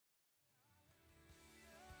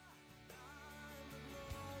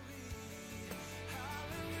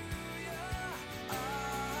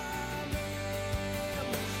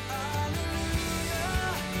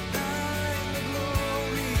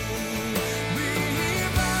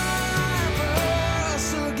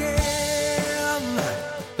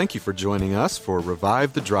Thank you for joining us for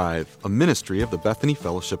Revive the Drive, a ministry of the Bethany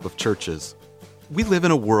Fellowship of Churches. We live in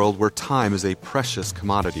a world where time is a precious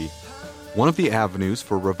commodity. One of the avenues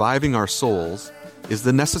for reviving our souls is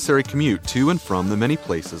the necessary commute to and from the many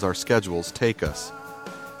places our schedules take us.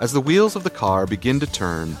 As the wheels of the car begin to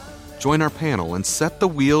turn, join our panel and set the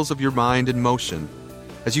wheels of your mind in motion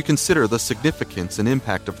as you consider the significance and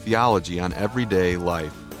impact of theology on everyday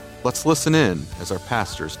life. Let's listen in as our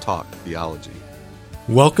pastors talk theology.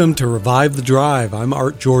 Welcome to Revive the Drive. I'm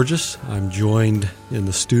Art Georges. I'm joined in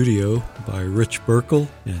the studio by Rich Burkle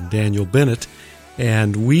and Daniel Bennett,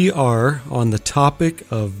 and we are on the topic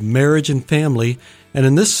of marriage and family. And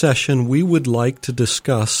in this session, we would like to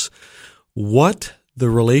discuss what the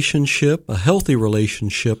relationship, a healthy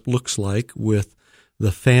relationship, looks like with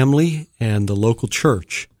the family and the local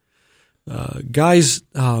church. Guys,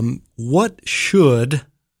 what should,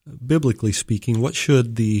 biblically speaking, what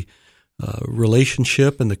should the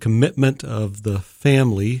relationship and the commitment of the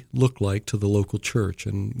family look like to the local church,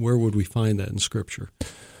 and where would we find that in Scripture?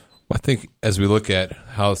 Well, I think as we look at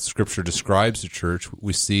how Scripture describes the church,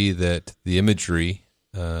 we see that the imagery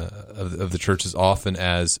of the church is often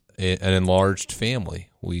as an enlarged family.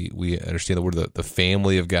 We understand the word the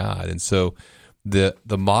family of God, and so the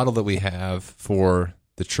model that we have for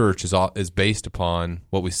the church is based upon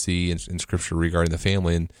what we see in Scripture regarding the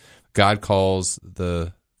family, and God calls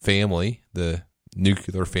the family, the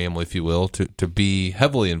nuclear family, if you will, to be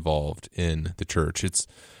heavily involved in the church.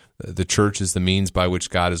 The church is the means by which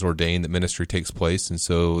God has ordained that ministry takes place, and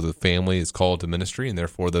so the family is called to ministry, and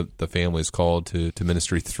therefore the family is called to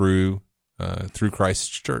ministry through Christ's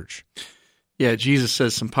church. Yeah, Jesus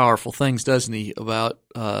says some powerful things, doesn't he, about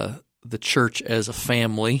the church as a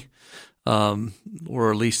family, or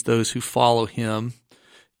at least those who follow him.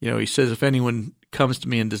 You know, he says, if anyone comes to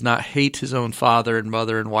me and does not hate his own father and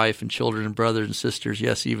mother and wife and children and brothers and sisters,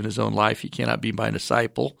 yes, even his own life, he cannot be my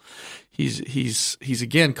disciple. He's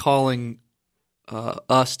again calling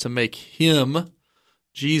us to make him,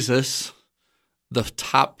 Jesus, the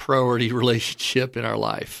top priority relationship in our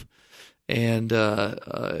life. And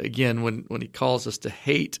again, when he calls us to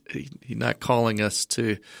hate, he's not calling us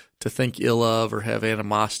to think ill of or have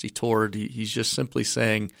animosity toward. He's just simply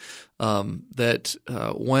saying that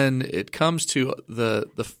when it comes to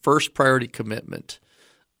the first priority commitment,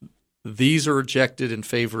 these are rejected in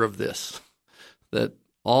favor of this, that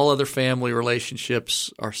all other family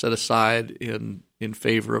relationships are set aside in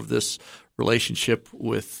favor of this relationship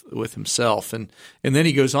with himself. And then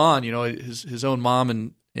he goes on, you know, his own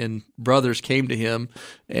mom and brothers came to him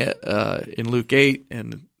in Luke 8,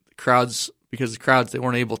 and because the crowds, they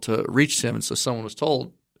weren't able to reach him, and so someone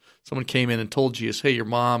came in and told Jesus, hey, your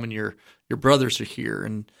mom and your brothers are here.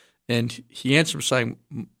 And he answered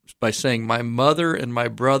by saying, my mother and my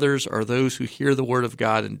brothers are those who hear the word of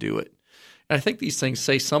God and do it. And I think these things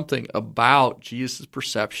say something about Jesus'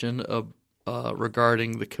 perception of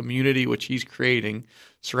regarding the community which he's creating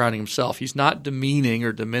surrounding himself. He's not demeaning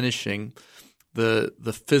or diminishing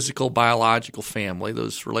the physical, biological family.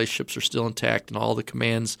 Those relationships are still intact, and all the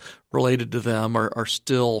commands related to them are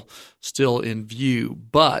still in view.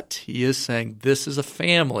 But he is saying this is a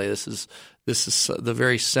family. This is the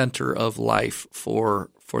very center of life for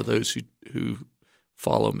those who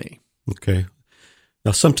follow me. Okay.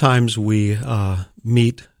 Now, sometimes we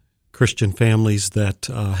meet Christian families that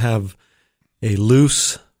have a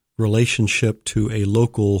loose relationship to a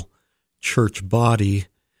local church body,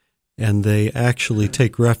 and they actually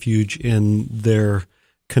take refuge in their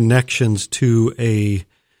connections to a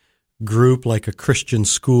group like a Christian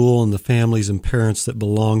school and the families and parents that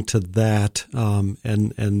belong to that,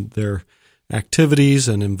 and their activities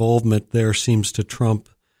and involvement there seems to trump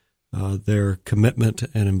their commitment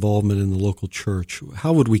and involvement in the local church.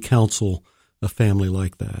 How would we counsel a family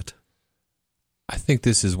like that? I think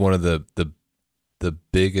this is one of the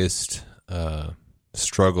biggest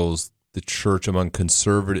struggles the church among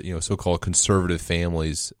conservative, so-called conservative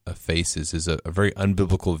families faces, is a very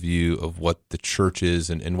unbiblical view of what the church is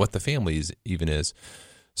and what the family even is.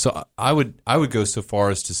 So I would go so far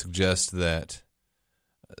as to suggest that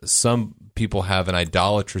some people have an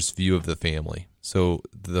idolatrous view of the family. So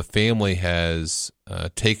the family has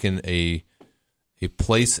taken a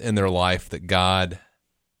place in their life that God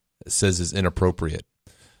says is inappropriate.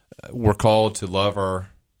 We're called to love our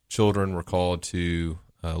children. We're called to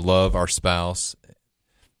love our spouse,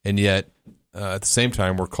 and yet at the same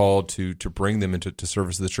time we're called to bring them into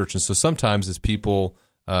service of the church. And so sometimes as people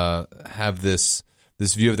have this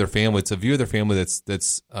view of their family, it's a view of their family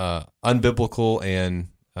that's unbiblical and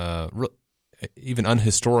even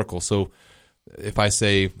unhistorical. So if I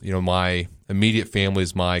say, my immediate family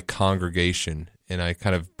is my congregation, and I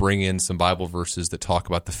kind of bring in some Bible verses that talk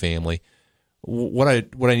about the family, what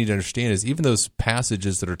I need to understand is even those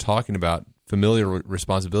passages that are talking about familial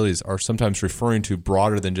responsibilities are sometimes referring to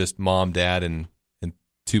broader than just mom, dad, and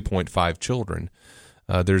 2.5 children.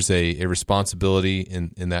 There's a responsibility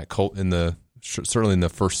in that certainly in the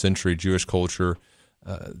first century Jewish culture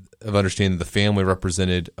of understanding that the family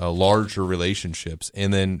represented larger relationships,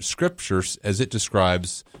 and then Scripture, as it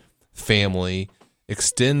describes family,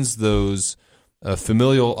 extends those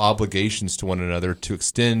familial obligations to one another to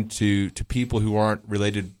extend to people who aren't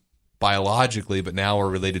related biologically, but now are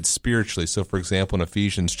related spiritually. So, for example, in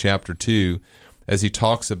Ephesians chapter 2, as he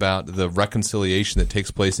talks about the reconciliation that takes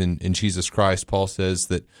place in Jesus Christ, Paul says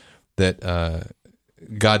that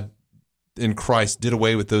God in Christ did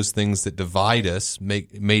away with those things that divide us,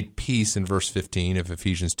 made peace in verse 15 of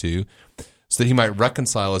Ephesians 2, so that he might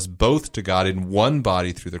reconcile us both to God in one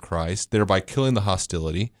body through the Christ, thereby killing the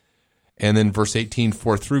hostility. And then verse 18,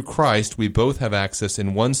 for through Christ we both have access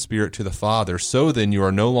in one Spirit to the Father. So then you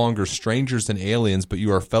are no longer strangers and aliens, but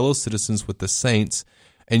you are fellow citizens with the saints,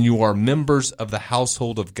 and you are members of the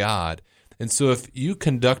household of God. And so if you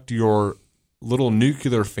conduct your little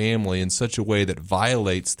nuclear family in such a way that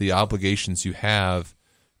violates the obligations you have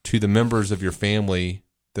to the members of your family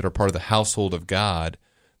that are part of the household of God,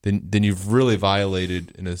 then you've really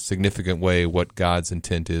violated in a significant way what God's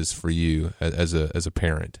intent is for you as a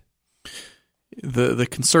parent. The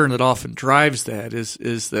concern that often drives that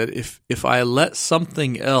is that if I let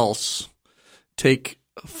something else take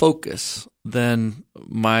focus, then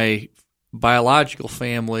my biological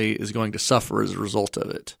family is going to suffer as a result of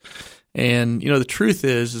it. And the truth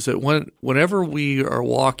is that whenever we are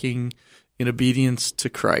walking in obedience to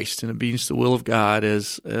Christ, in obedience to the will of God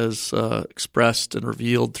as expressed and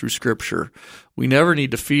revealed through Scripture, we never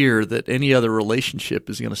need to fear that any other relationship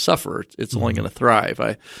is going to suffer. It's only going to thrive.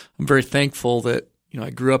 I'm very thankful that I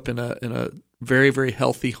grew up in a very, very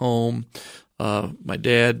healthy home. My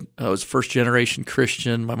dad was a first-generation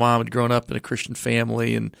Christian. My mom had grown up in a Christian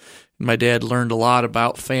family, and my dad learned a lot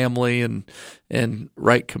about family and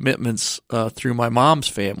right commitments through my mom's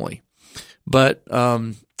family. But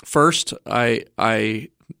first, I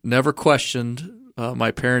never questioned my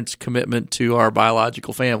parents' commitment to our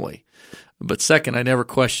biological family. But second, I never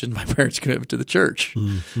questioned my parents' commitment to the church.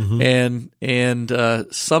 Mm-hmm. And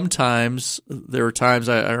sometimes there were times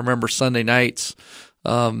I remember Sunday nights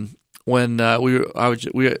when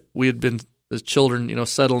we had been as children,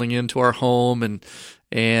 settling into our home and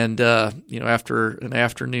after an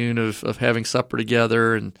afternoon of having supper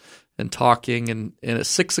together and talking and at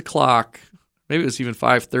 6:00, maybe it was even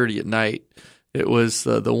 5:30 at night, it was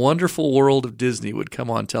the Wonderful World of Disney would come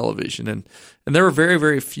on television, and there were very,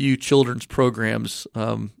 very few children's programs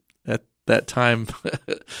at that time,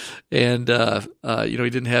 and we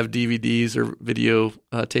didn't have DVDs or video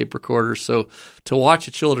tape recorders, so to watch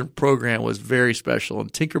a children's program was very special.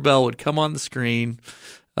 And Tinkerbell would come on the screen,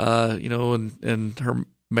 and her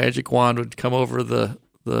magic wand would come over the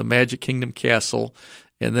Magic Kingdom castle,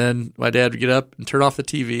 and then my dad would get up and turn off the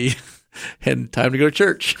TV, and time to go to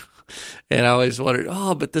church. And I always wondered,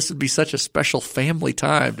 but this would be such a special family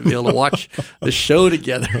time to be able to watch the show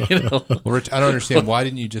together, Well, Rich, I don't understand. Why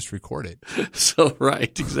didn't you just record it? So,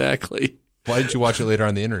 right, exactly. Why did you watch it later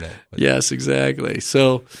on the internet? Yes, exactly.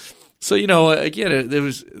 So again, it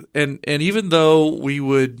was, and even though we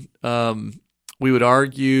would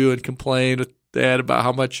argue and complain with Dad about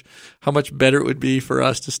how much better it would be for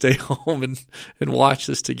us to stay home and watch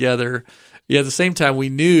this together. Yeah, at the same time, we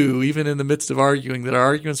knew, even in the midst of arguing, that our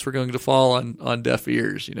arguments were going to fall on deaf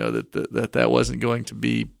ears, that wasn't going to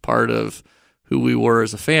be part of who we were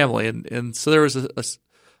as a family. And so there was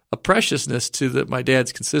a preciousness to my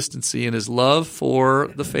dad's consistency and his love for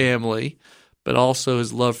the family, but also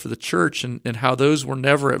his love for the church and how those were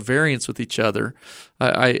never at variance with each other.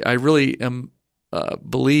 I really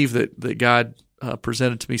believe that God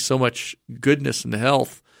presented to me so much goodness and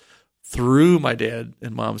health through my dad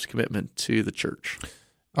and mom's commitment to the church.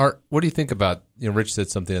 Art, what do you think about, Rich said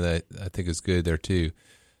something that I think is good there too.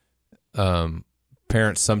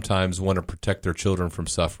 Parents sometimes want to protect their children from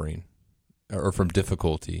suffering or from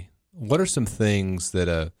difficulty. What are some things that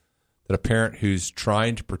a parent who's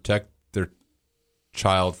trying to protect their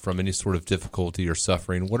child from any sort of difficulty or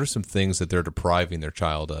suffering, what are some things that they're depriving their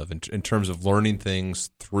child of in terms of learning things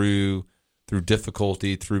through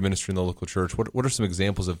difficulty, through ministry in the local church? What are some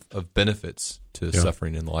examples of benefits to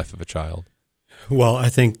suffering in the life of a child? Well, I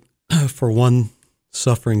think, for one,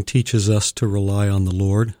 suffering teaches us to rely on the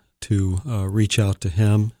Lord, to reach out to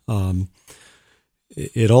Him.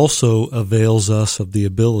 it also avails us of the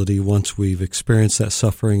ability, once we've experienced that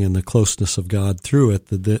suffering and the closeness of God through it,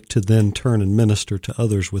 to then turn and minister to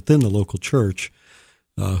others within the local church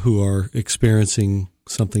who are experiencing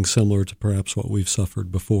something similar to perhaps what we've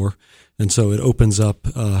suffered before. And so it opens up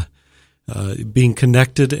being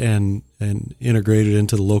connected and integrated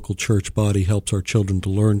into the local church body helps our children to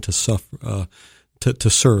learn to suffer, to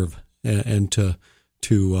serve and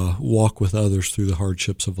to walk with others through the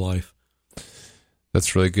hardships of life.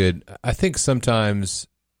 That's really good. I think sometimes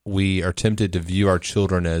we are tempted to view our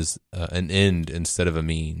children as an end instead of a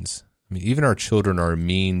means. I mean, even our children are a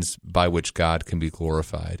means by which God can be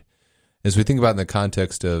glorified. As we think about in the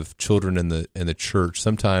context of children in the church,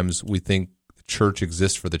 sometimes we think the church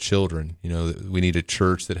exists for the children. You know, we need a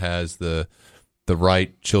church that has the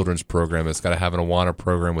right children's program. It's got to have an Awana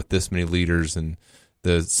program with this many leaders, and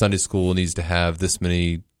the Sunday school needs to have this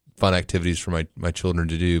many fun activities for my children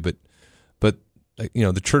to do. But you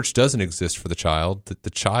know, the church doesn't exist for the child. The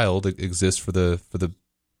child exists for the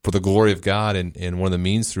glory of God, and one of the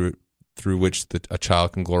means through which a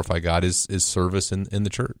child can glorify God is service in the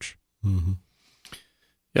church. Mm-hmm.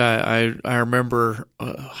 Yeah, I remember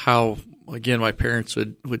how, again, my parents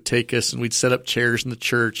would take us and we'd set up chairs in the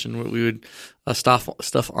church, and we would stuff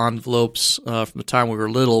envelopes from the time we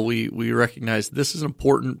were little. We recognized this is an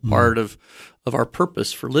important part of our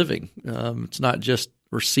purpose for living. It's not just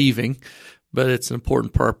receiving, but it's an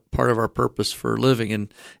important part of our purpose for living.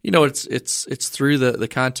 And, you know, it's through the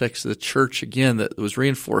context of the church, again, that was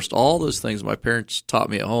reinforced. All those things my parents taught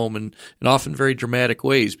me at home, and in often very dramatic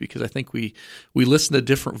ways, because I think we listen to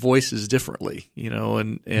different voices differently, you know,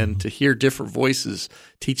 and to hear different voices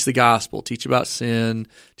teach the gospel, teach about sin,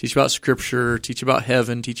 teach about scripture, teach about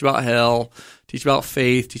heaven, teach about hell, teach about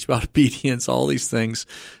faith, teach about obedience, all these things.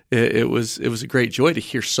 It was a great joy to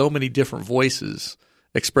hear so many different voices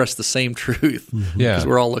express the same truth, because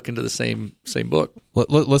we're all looking to the same book.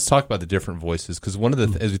 Let's talk about the different voices, because one of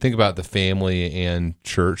the as we think about the family and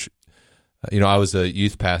church, you know, I was a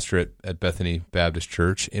youth pastor at Bethany Baptist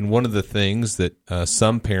Church, and one of the things that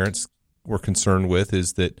some parents were concerned with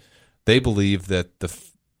is that they believed that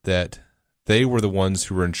that they were the ones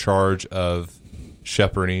who were in charge of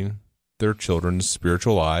shepherding their children's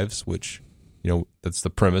spiritual lives, which, you know, that's the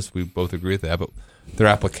premise. We both agree with that, but their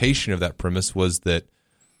application of that premise was that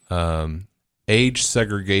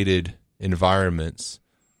age-segregated environments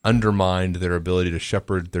undermined their ability to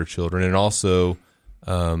shepherd their children, and also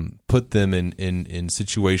put them in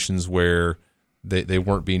situations where they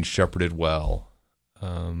weren't being shepherded well.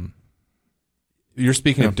 You're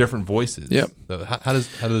speaking of different voices. Yep. So how does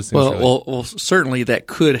those things? Well, certainly that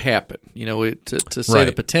could happen. You know, to say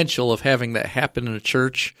the potential of having that happen in a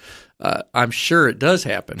church. I'm sure it does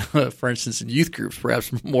happen. For instance, in youth groups,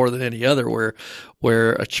 perhaps more than any other,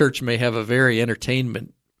 where a church may have a very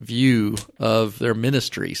entertainment view of their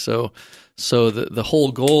ministry. So the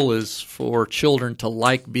whole goal is for children to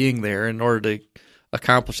like being there. In order to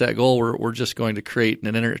accomplish that goal, we're just going to create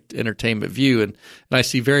an entertainment view, and I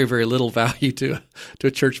see very, very little value to a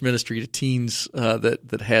church ministry to teens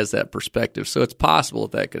that has that perspective. So it's possible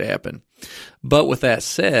that could happen. But with that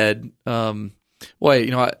said,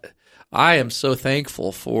 I am so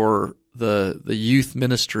thankful for the youth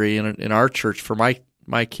ministry in our church for my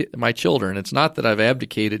children. It's not that I've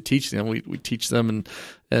abdicated teaching them. We teach them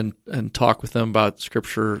and talk with them about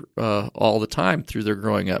Scripture all the time through their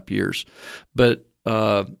growing up years. But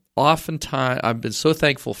oftentimes, I've been so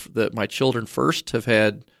thankful that my children first have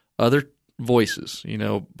had other voices, you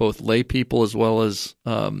know, both lay people as well as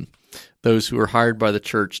those who are hired by the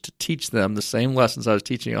church to teach them the same lessons I was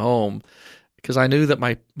teaching at home, because I knew that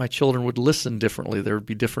my children would listen differently. There would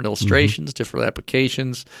be different illustrations, different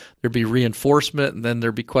applications. There'd be reinforcement, and then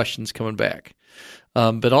there'd be questions coming back.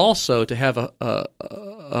 But also to have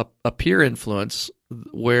a peer influence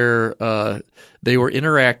where they were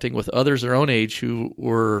interacting with others their own age who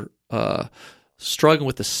were struggling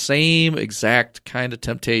with the same exact kind of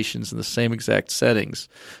temptations in the same exact settings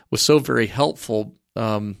was so very helpful.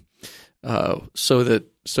 So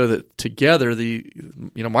that together,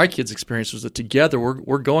 my kids' experience was that together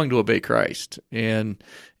we're going to obey Christ, and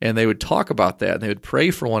they would talk about that, and they would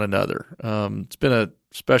pray for one another. It's been a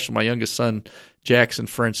special. My youngest son, Jackson,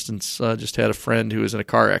 for instance, just had a friend who was in a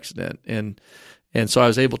car accident, and so I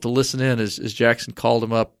was able to listen in as Jackson called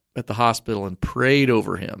him up at the hospital and prayed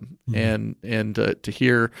over him, and to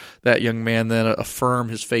hear that young man then affirm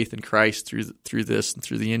his faith in Christ through this and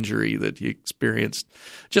through the injury that he experienced,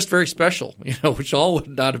 just very special, you know, which all would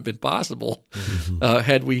not have been possible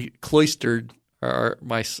had I cloistered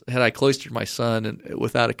my son and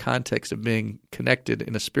without a context of being connected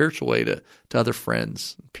in a spiritual way to other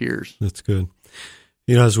friends and peers. That's good.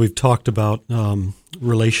 As we've talked about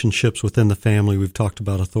relationships within the family, we've talked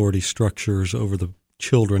about authority structures over the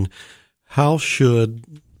children. How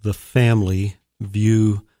should the family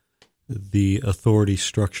view the authority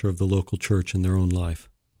structure of the local church in their own life?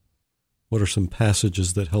 What are some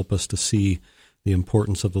passages that help us to see the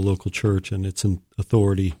importance of the local church and its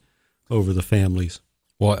authority over the families?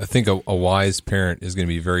 Well, I think a wise parent is going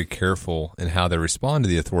to be very careful in how they respond to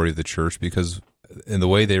the authority of the church, because in the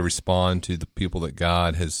way they respond to the people that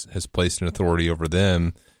God has placed in authority over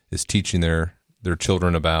them is teaching their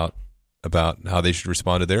children about how they should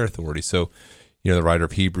respond to their authority. So, the writer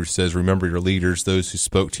of Hebrews says, "Remember your leaders, those who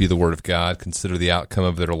spoke to you the word of God. Consider the outcome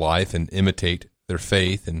of their life and imitate their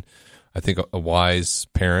faith." And I think a wise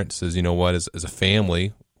parent says, you know what, as a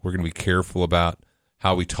family, we're going to be careful about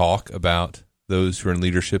how we talk about those who are in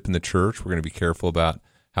leadership in the church. We're going to be careful about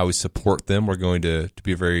how we support them. We're going to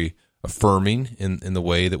be very affirming in the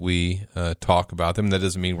way that we talk about them. That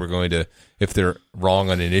doesn't mean we're going to, if they're wrong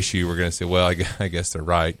on an issue, we're going to say, well, I guess they're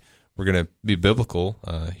right. We're going to be biblical.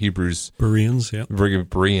 Bereans, Hebrews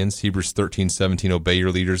 13:17, "Obey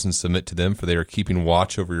your leaders and submit to them, for they are keeping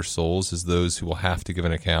watch over your souls as those who will have to give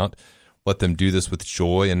an account. Let them do this with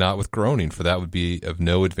joy and not with groaning, for that would be of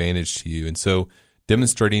no advantage to you." And so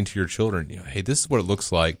demonstrating to your children, hey, this is what it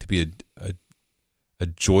looks like to be a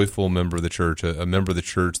joyful member of the church, a member of the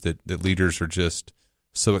church that leaders are just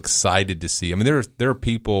so excited to see. I mean, there are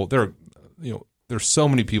people, there's so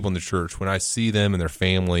many people in the church. When I see them and their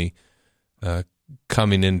family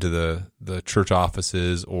coming into the church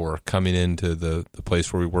offices or coming into the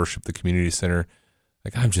place where we worship, the community center,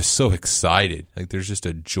 like, I'm just so excited. Like, there's just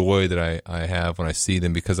a joy that I have when I see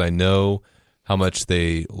them, because I know how much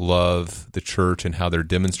they love the church and how they're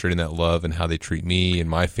demonstrating that love and how they treat me and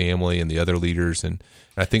my family and the other leaders. And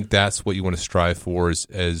I think that's what you want to strive for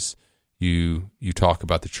as you talk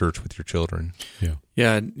about the church with your children. Yeah.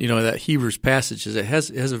 That Hebrews passage, it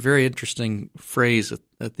has a very interesting phrase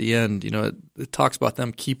at the end. It talks about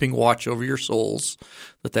them keeping watch over your souls,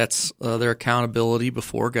 that's their accountability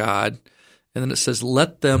before God. And then it says,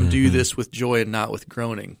 let them do this with joy and not with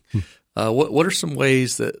groaning. What are some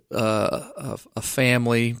ways that a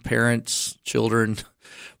family, parents, children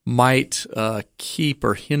might keep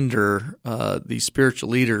or hinder these spiritual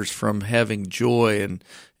leaders from having joy and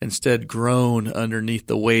instead groan underneath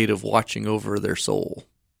the weight of watching over their soul?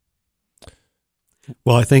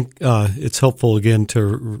 Well, I think it's helpful, again, to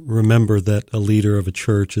remember that a leader of a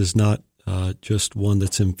church is not just one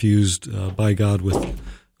that's infused by God with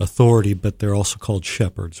authority, but they're also called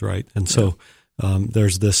shepherds, right? And so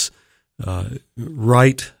there's this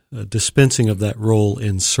right dispensing of that role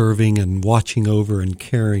in serving and watching over and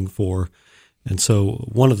caring for. And so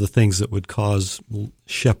one of the things that would cause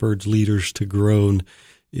shepherds, leaders to groan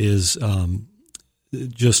is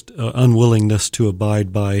just unwillingness to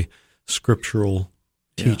abide by scriptural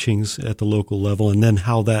teachings at the local level, and then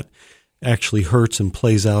how that actually hurts and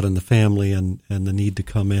plays out in the family, and the need to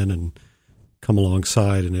come in and come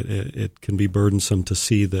alongside. And it can be burdensome to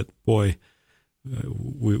see that, boy,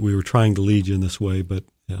 we were trying to lead you in this way, but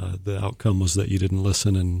the outcome was that you didn't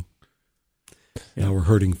listen, and now we're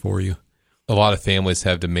hurting for you. A lot of families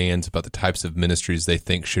have demands about the types of ministries they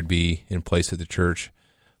think should be in place at the church.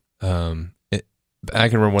 I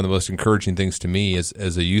can remember one of the most encouraging things to me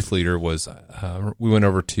as a youth leader was we went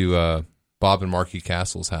over to Bob and Marky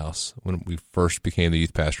Castle's house when we first became the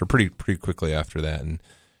youth pastor, pretty quickly after that, and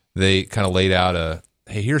they kind of laid out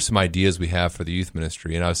hey, here's some ideas we have for the youth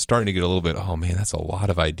ministry. And I was starting to get a little bit, oh man, that's a lot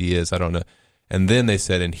of ideas. I don't know. And then they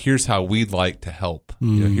said, and here's how we'd like to help.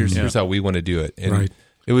 Here's how we want to do it. And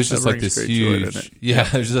it was just like this huge,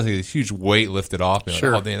 it was just like this huge weight lifted off me. Like,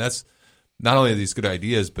 oh man, that's not only are these good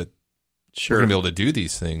ideas, but we're going to be able to do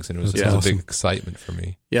these things. And it was just a big excitement for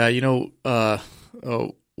me. Yeah,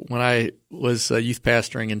 when I was youth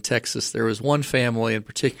pastoring in Texas, there was one family in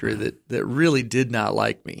particular that really did not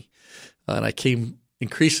like me. And I came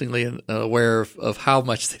increasingly aware of how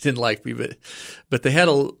much they didn't like me, but they had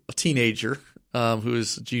a teenager who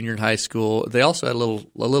was a junior in high school. They also had a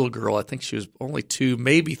little girl. I think she was only 2,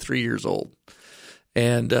 maybe 3 years old,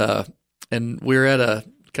 and we were at a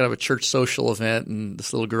kind of a church social event, and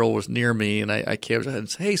this little girl was near me, and I came and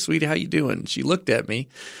said, "Hey, sweetie, how you doing?" And she looked at me,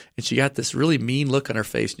 and she got this really mean look on her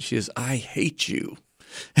face, and she says, "I hate you."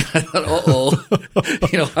 And I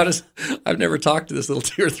thought, I've never talked to this little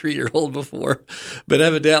 2 or 3 year old before, but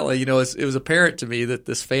evidently, it was apparent to me that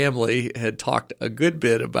this family had talked a good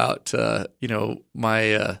bit about,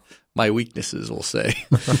 my my weaknesses, we'll say.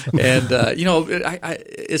 And,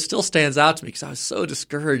 it still stands out to me because I was so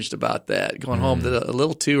discouraged about that, going home, that a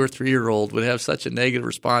little 2 or 3-year-old would have such a negative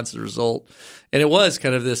response as a result. And it was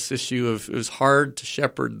kind of this issue of it was hard to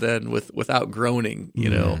shepherd then without groaning,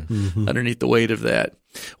 underneath the weight of that.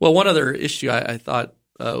 Well, one other issue I thought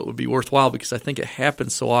would be worthwhile, because I think it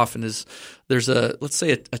happens so often, is there's let's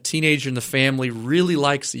say a teenager in the family really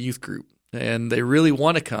likes the youth group, and they really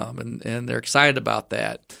want to come, and they're excited about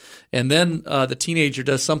that. And then the teenager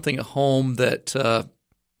does something at home that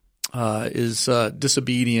is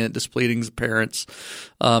disobedient, displeasing the parents,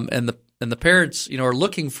 and the parents, are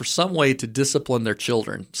looking for some way to discipline their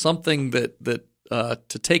children, something that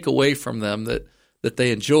to take away from them that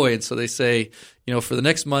they enjoy. And so they say, for the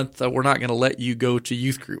next month, we're not going to let you go to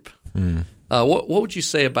youth group. What would you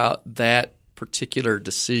say about that particular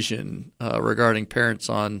decision regarding parents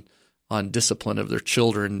on discipline of their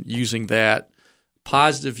children, using that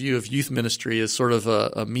positive view of youth ministry as sort of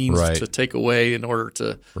a means to take away in order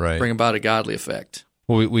to bring about a godly effect?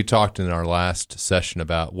 Well, we talked in our last session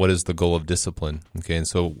about what is the goal of discipline. Okay, and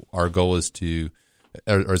so our goal is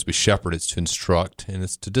or as we shepherd, it's to instruct and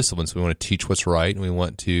it's to discipline. So we want to teach what's right, and we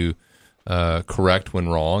want to correct when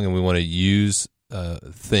wrong, and we want to use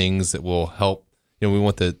things that will help. We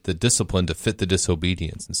want the discipline to fit the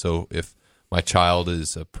disobedience. And so if my child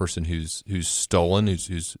is a person who's stolen,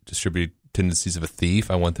 who's distributed tendencies of a thief,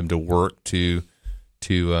 I want them to work to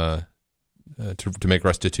make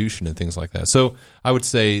restitution and things like that. So I would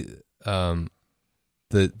say the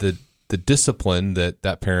discipline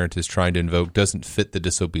that parent is trying to invoke doesn't fit the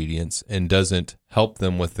disobedience and doesn't help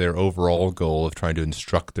them with their overall goal of trying to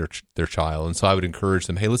instruct their child. And so I would encourage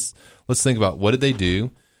them, hey, let's think about what did they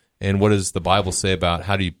do, and what does the Bible say about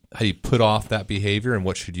how do you put off that behavior, and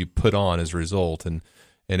what should you put on as a result. And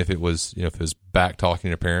if it was back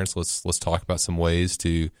talking to parents, let's talk about some ways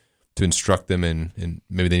to instruct them, and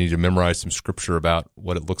maybe they need to memorize some scripture about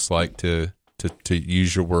what it looks like to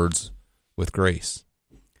use your words with grace.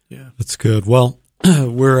 Yeah, that's good. Well,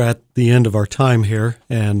 we're at the end of our time here,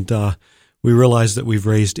 and we realize that we've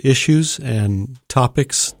raised issues and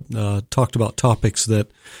topics, talked about topics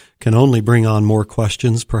that can only bring on more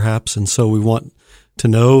questions, perhaps, and so we want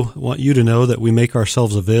you to know that we make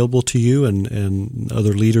ourselves available to you and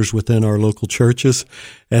other leaders within our local churches.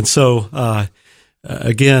 And so,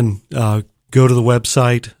 again, go to the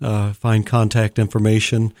website, find contact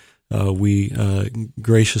information. We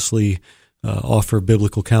graciously offer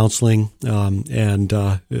biblical counseling, and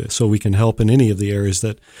so we can help in any of the areas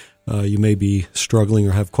that you may be struggling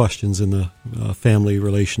or have questions in the family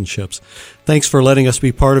relationships. Thanks for letting us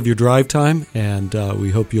be part of your drive time, and we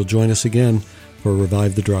hope you'll join us again for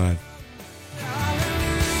Revive the Drive.